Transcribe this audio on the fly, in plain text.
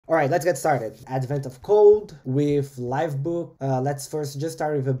All right, let's get started. Advent of code with Livebook. Let's first just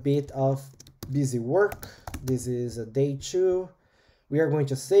start with a bit of busy work. This is a day 2. We are going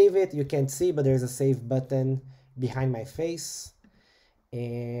to save it. You can't see, but there's a save button behind my face.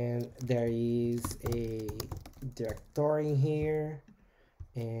 And there is a directory here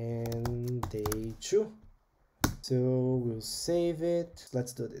and day 2. So we'll save it.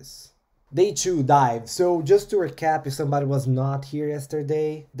 Let's do this. Day 2 dive. So just to recap, if somebody was not here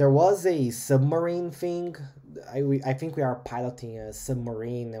yesterday, there was a submarine thing. I think we are piloting a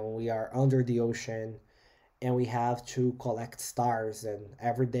submarine and we are under the ocean and we have to collect stars, and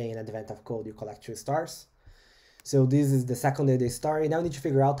every day in Advent of Code you collect 2 stars. So this is the second day of the story. Now we need to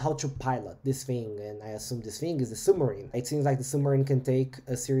figure out how to pilot this thing, and I assume this thing is the submarine. It seems like the submarine can take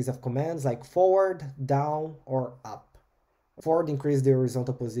a series of commands like forward, down, or up. Forward increase the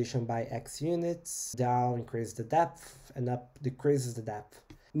horizontal position by X units, down increase the depth, and up decreases the depth.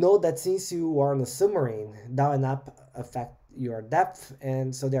 Note that since you are on a submarine, down and up affect your depth,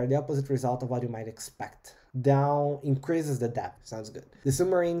 and so they are the opposite result of what you might expect. Down increases the depth. Sounds good. The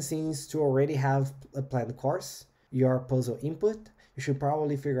submarine seems to already have a planned course. Your puzzle input, you should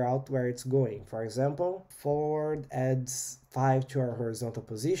probably figure out where it's going. For example, forward adds 5 to our horizontal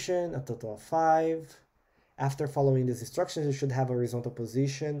position, a total of 5. After following these instructions, you should have a horizontal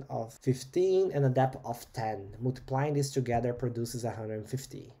position of 15 and a depth of 10. Multiplying this together produces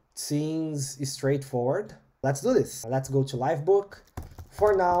 150. Seems straightforward. Let's do this. Let's go to Livebook.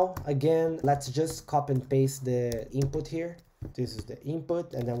 For now, again, let's just copy and paste the input here. This is the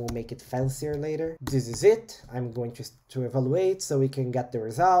input, and then we'll make it fancier later. This is it. I'm going to evaluate so we can get the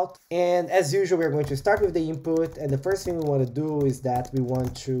result. And as usual, we're going to start with the input. And the first thing we want to do is that we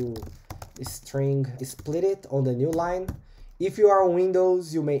want to string split it on the new line. If you are on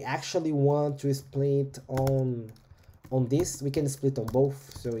Windows, you may actually want to split on this. We can split on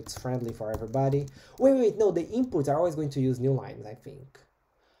both, so it's friendly for everybody. Wait, no, the inputs are always going to use new lines, I think.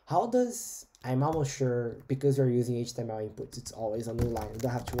 How does... I'm almost sure because you're using HTML inputs, it's always a new line. You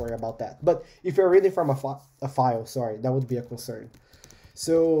don't have to worry about that. But if you're reading from a file, sorry, that would be a concern.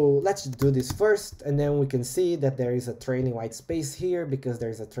 So let's do this first, and then we can see that there is a trailing white space here because there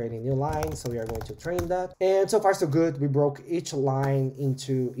is a trailing new line. So we are going to train that. And so far so good. We broke each line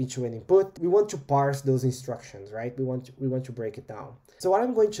into an input. We want to parse those instructions, right? We want to break it down. So what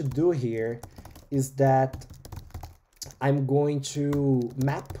I'm going to do here is that I'm going to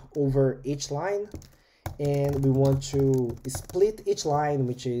map over each line, and we want to split each line,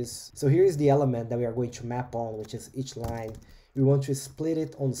 which is, so here is the element that we are going to map on, which is each line. We want to split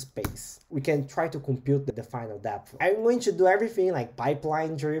it on space. We can try to compute the final depth. I'm going to do everything like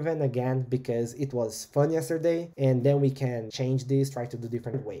pipeline driven again, because it was fun yesterday, and then we can change this, try to do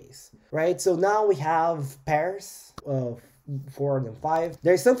different ways, right? So now we have pairs of 4 and 5.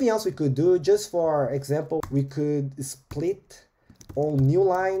 There's something else we could do. Just for example, we could split on new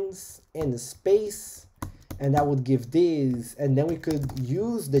lines and space, and that would give this, and then we could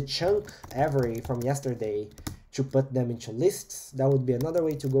use the chunk every from yesterday to put them into lists. That would be another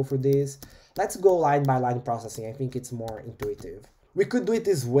way to go for this. Let's go line by line processing. I think it's more intuitive. We could do it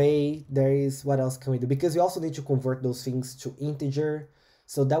this way. There is, what else can we do? Because we also need to convert those things to integer.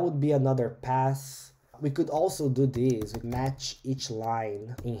 So that would be another pass. We could also do this, we match each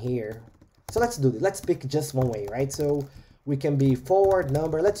line in here. So let's do this. Let's pick just one way, right? So we can be forward,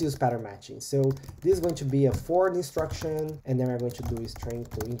 number. Let's use pattern matching. So this is going to be a forward instruction, and then we're going to do a string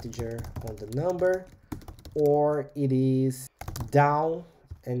to integer on the number, or it is down,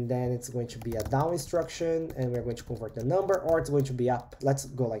 and then it's going to be a down instruction, and we're going to convert the number, or it's going to be up. Let's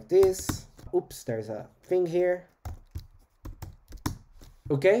go like this. Oops, there's a thing here.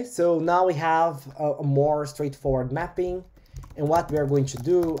 Okay, so now we have a more straightforward mapping, and what we are going to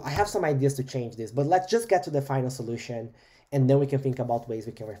do, I have some ideas to change this, but let's just get to the final solution, and then we can think about ways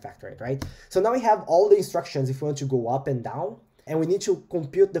we can refactor it, right? So now we have all the instructions if we want to go up and down, and we need to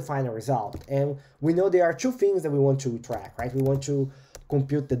compute the final result. And we know there are 2 things that we want to track, right? We want to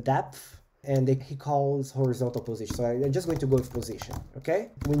compute the depth, and he calls horizontal position. So I'm just going to go with position, okay?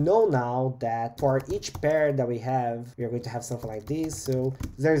 We know now that for each pair that we have, we are going to have something like this. So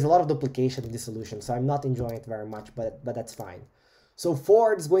there's a lot of duplication in this solution, so I'm not enjoying it very much, but that's fine. So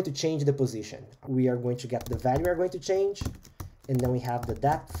forward is going to change the position. We are going to get the value we are going to change, and then we have the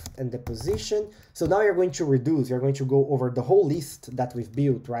depth and the position. So now you're going to reduce, you're going to go over the whole list that we've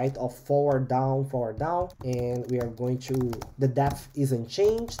built, right? Of forward, down, and we are going to, the depth isn't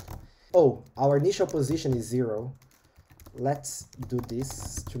changed. Oh, our initial position is 0. Let's do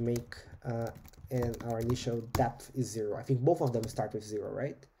this to make, and our initial depth is 0. I think both of them start with 0,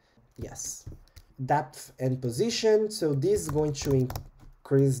 right? Yes. Depth and position. So this is going to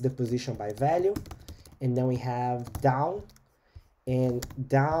increase the position by value. And then we have down, and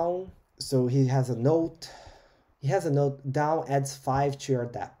down, so he has a note. He has a note, down adds 5 to your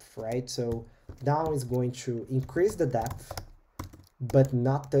depth, right? So down is going to increase the depth, but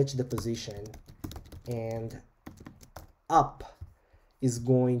not touch the position. And up is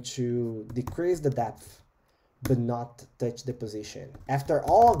going to decrease the depth, but not touch the position. After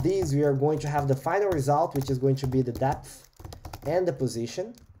all of these, we are going to have the final result, which is going to be the depth and the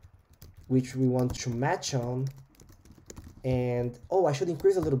position, which we want to match on. And, oh, I should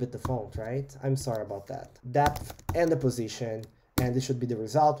increase a little bit the font, right? I'm sorry about that. Depth and the position, and this should be the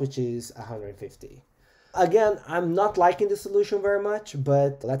result, which is 150. Again, I'm not liking the solution very much,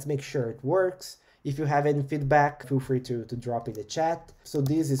 but let's make sure it works. If you have any feedback, feel free to drop in the chat. So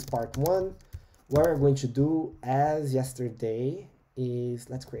this is part 1. What we're going to do as yesterday is,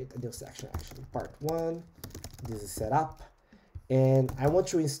 let's create a new section actually. Part 1, this is set up. And I want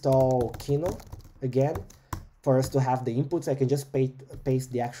to install Kino again for us to have the inputs. I can just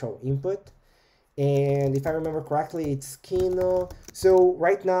paste the actual input. And if I remember correctly, it's Kino. So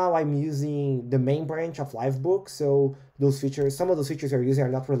right now I'm using the main branch of Livebook. So those features, some of those features you're using are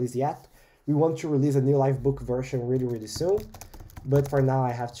not released yet. We want to release a new Livebook version really soon. But for now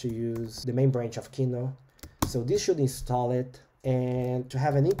I have to use the main branch of Kino. So this should install it. And to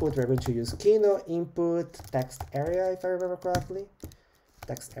have an input, we're going to use Kino input text area, if I remember correctly.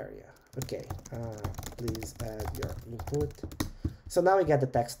 Text area. Okay, please add your input. So now we get the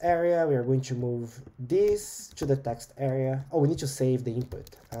text area. We are going to move this to the text area. Oh, we need to save the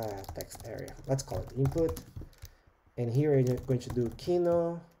input. Text area. Let's call it input. And here we're going to do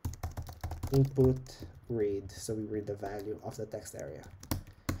Kino input read. So we read the value of the text area.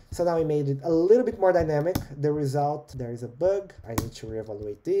 So now we made it a little bit more dynamic. The result, there is a bug. I need to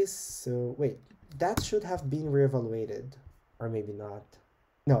reevaluate this. So wait, that should have been reevaluated, or maybe not.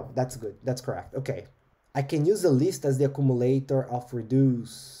 No, that's good. That's correct. Okay. I can use the list as the accumulator of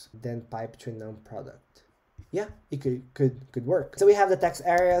reduce, then pipe to num product. Yeah, it could work. So we have the text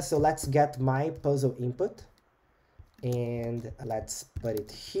area. So let's get my puzzle input and let's put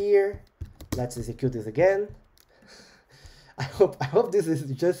it here. Let's execute this again. I hope this is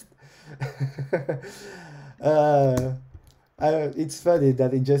just it's funny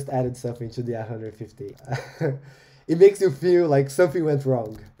that it just added something to the 150. It makes you feel like something went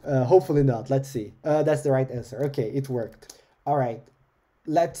wrong. Hopefully not. Let's see. That's the right answer. Okay, it worked. All right.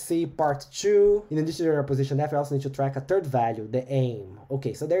 Let's see part 2. In addition to our position F, we also need to track a third value, the aim.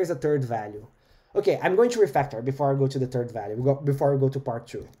 Okay, so there is a third value. Okay, I'm going to refactor before I go to the third value, before I go to part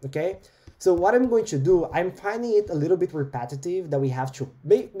 2. Okay. So what I'm going to do, I'm finding it a little bit repetitive that we have to,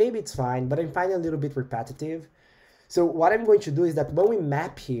 maybe it's fine, but I'm finding it a little bit repetitive. So what I'm going to do is that when we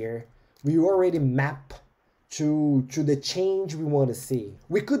map here, we already map to the change we want to see.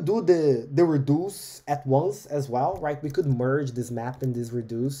 We could do the reduce at once as well, right? We could merge this map and this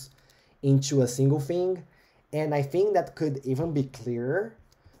reduce into a single thing. And I think that could even be clearer.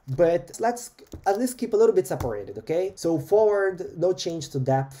 But let's at least keep a little bit separated, okay? So forward, no change to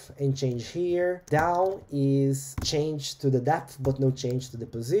depth and change here. Down is change to the depth, but no change to the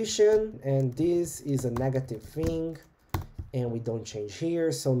position. And this is a negative thing, and we don't change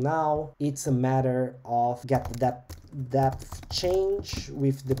here. So now it's a matter of get the depth change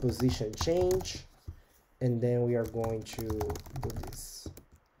with the position change. And then we are going to do this.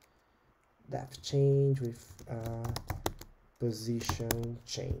 Depth change with... position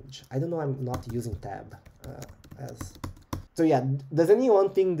change. I don't know, I'm not using tab as. So yeah, does anyone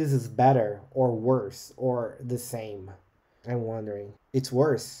think this is better or worse or the same? I'm wondering. It's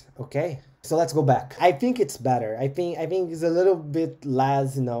worse. Okay. So let's go back. I think it's better. I think it's a little bit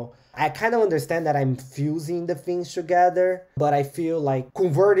less, you know. I kind of understand that I'm fusing the things together, but I feel like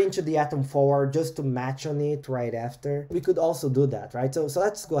converting to the atom forward just to match on it right after. We could also do that, right? So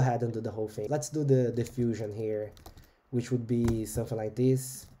let's go ahead and do the whole thing. Let's do the fusion here, which would be something like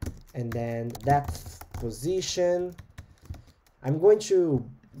this. And then depth position. I'm going to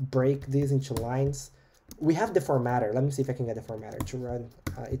break these into lines. We have the formatter. Let me see if I can get the formatter to run.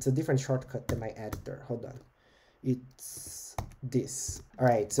 It's a different shortcut than my editor. Hold on. It's this. All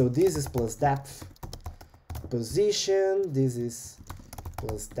right, so this is plus depth position. This is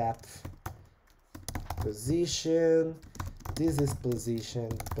plus depth position. This is position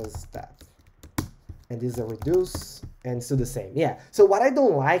plus depth. And this is a reduce. And still the same. Yeah. So what I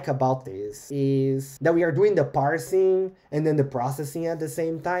don't like about this is that we are doing the parsing and then the processing at the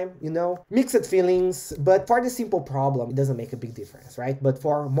same time, you know? Mixed feelings, but for the simple problem, it doesn't make a big difference, right? But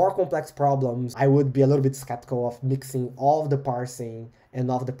for more complex problems, I would be a little bit skeptical of mixing all of the parsing and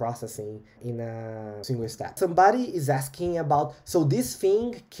of the processing in a single step. Somebody is asking about, so this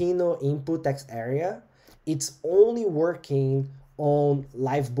thing, Kino input textarea, it's only working on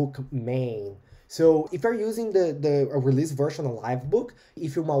Livebook main. So if you're using the release version of Livebook,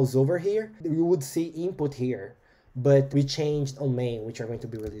 if you mouse over here, you would see input here. But we changed on main, which are going to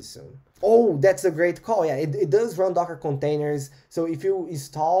be released soon. Oh, that's a great call. Yeah, it does run Docker containers. So if you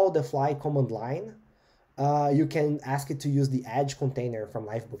install the fly command line, you can ask it to use the edge container from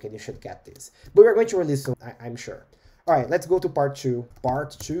Livebook, and you should get this. But we're going to release soon, I'm sure. All right, let's go to part two.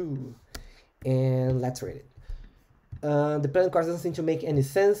 Part two, and let's read it. The plan course doesn't seem to make any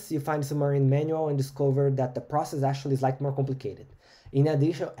sense. You find the Submarine manual and discover that the process actually is slightly more complicated. In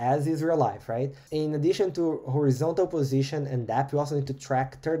addition, as is real life, right? In addition to horizontal position and depth, you also need to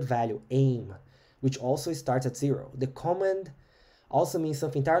track third value, aim, which also starts at 0. The command also means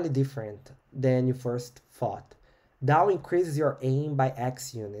something entirely different than you first thought. Down increases your aim by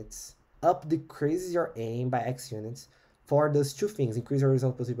X units. Up decreases your aim by X units. For those two things, increase your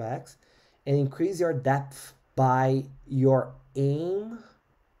horizontal position by X, and increase your depth by your aim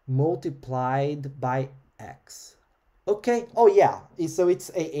multiplied by X. Okay, oh yeah, so it's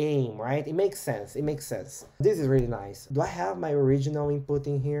a aim, right? It makes sense, it makes sense. This is really nice. Do I have my original input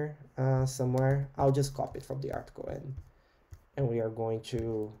in here somewhere? I'll just copy it from the article and we are going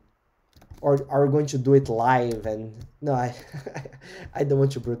to, or are we going to do it live? And no, I don't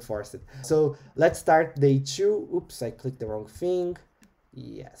want to brute force it. So let's start day 2. Oops, I clicked the wrong thing.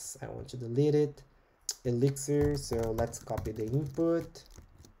 Yes, I want to delete it. Elixir, so let's copy the input.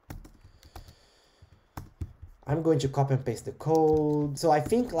 I'm going to copy and paste the code. So I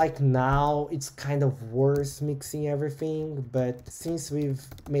think like now it's kind of worse mixing everything, but since we've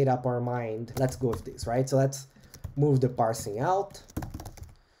made up our mind, let's go with this, right? So let's move the parsing out.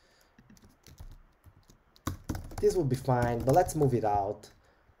 This will be fine, but let's move it out,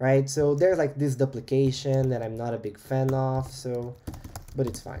 right? So there's like this duplication that I'm not a big fan of, so, but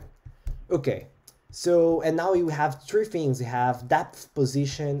it's fine. Okay, so, and now you have 3 things. You have depth,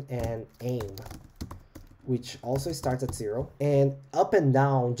 position, and aim, which also starts at 0. And up and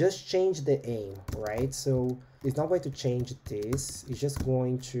down, just change the aim, right? So it's not going to change this. It's just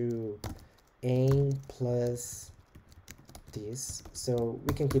going to aim plus this. So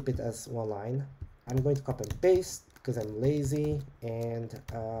we can keep it as one line. I'm going to copy and paste because I'm lazy, and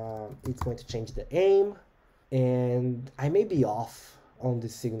it's going to change the aim. And I may be off on the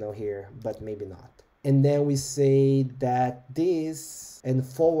signal here, but maybe not. And then we say that this and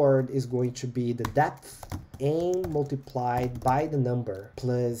forward is going to be the depth, aim multiplied by the number,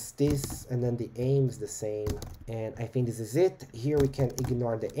 plus this, and then the aim is the same. And I think this is it. Here we can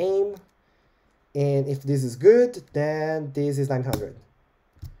ignore the aim. And if this is good, then this is 900.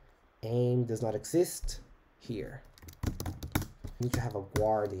 Aim does not exist here. Need to have a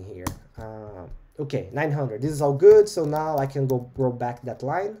guard in here. Okay, 900. This is all good. So now I can go roll back that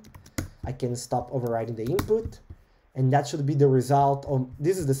line. I can stop overriding the input, and that should be the result of,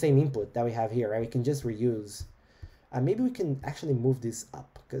 this is the same input that we have here, right? We can just reuse. Maybe we can actually move this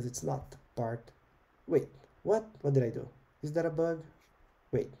up because it's not part. Wait, what did I do? Is that a bug?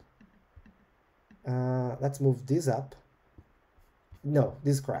 Wait, let's move this up. No,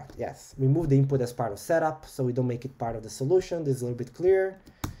 this is correct. Yes, we move the input as part of setup, so we don't make it part of the solution. This is a little bit clearer,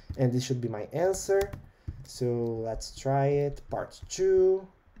 and this should be my answer. So let's try it. Part 2.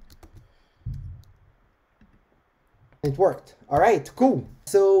 It worked. All right, cool.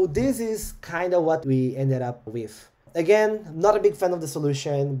 So this is kind of what we ended up with. Again, not a big fan of the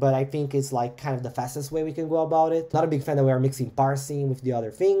solution, but I think it's like kind of the fastest way we can go about it. Not a big fan that we are mixing parsing with the other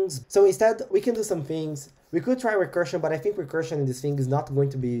things. So instead, we can do some things. We could try recursion, but I think recursion in this thing is not going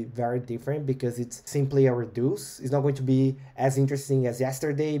to be very different because it's simply a reduce. It's not going to be as interesting as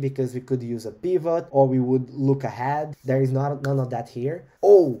yesterday because we could use a pivot or we would look ahead. There is none of that here.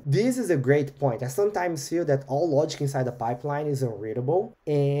 Oh, this is a great point. I sometimes feel that all logic inside the pipeline is unreadable,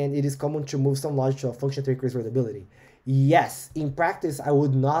 and it is common to move some logic to a function to increase readability. Yes, in practice, I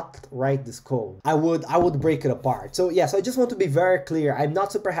would not write this code. I would break it apart. So yeah, so I just want to be very clear. I'm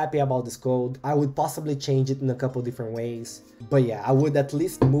not super happy about this code. I would possibly change it in a couple different ways. But yeah, I would at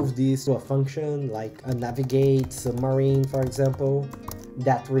least move this to a function like a navigate submarine, for example,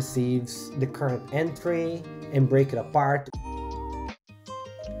 that receives the current entry and break it apart.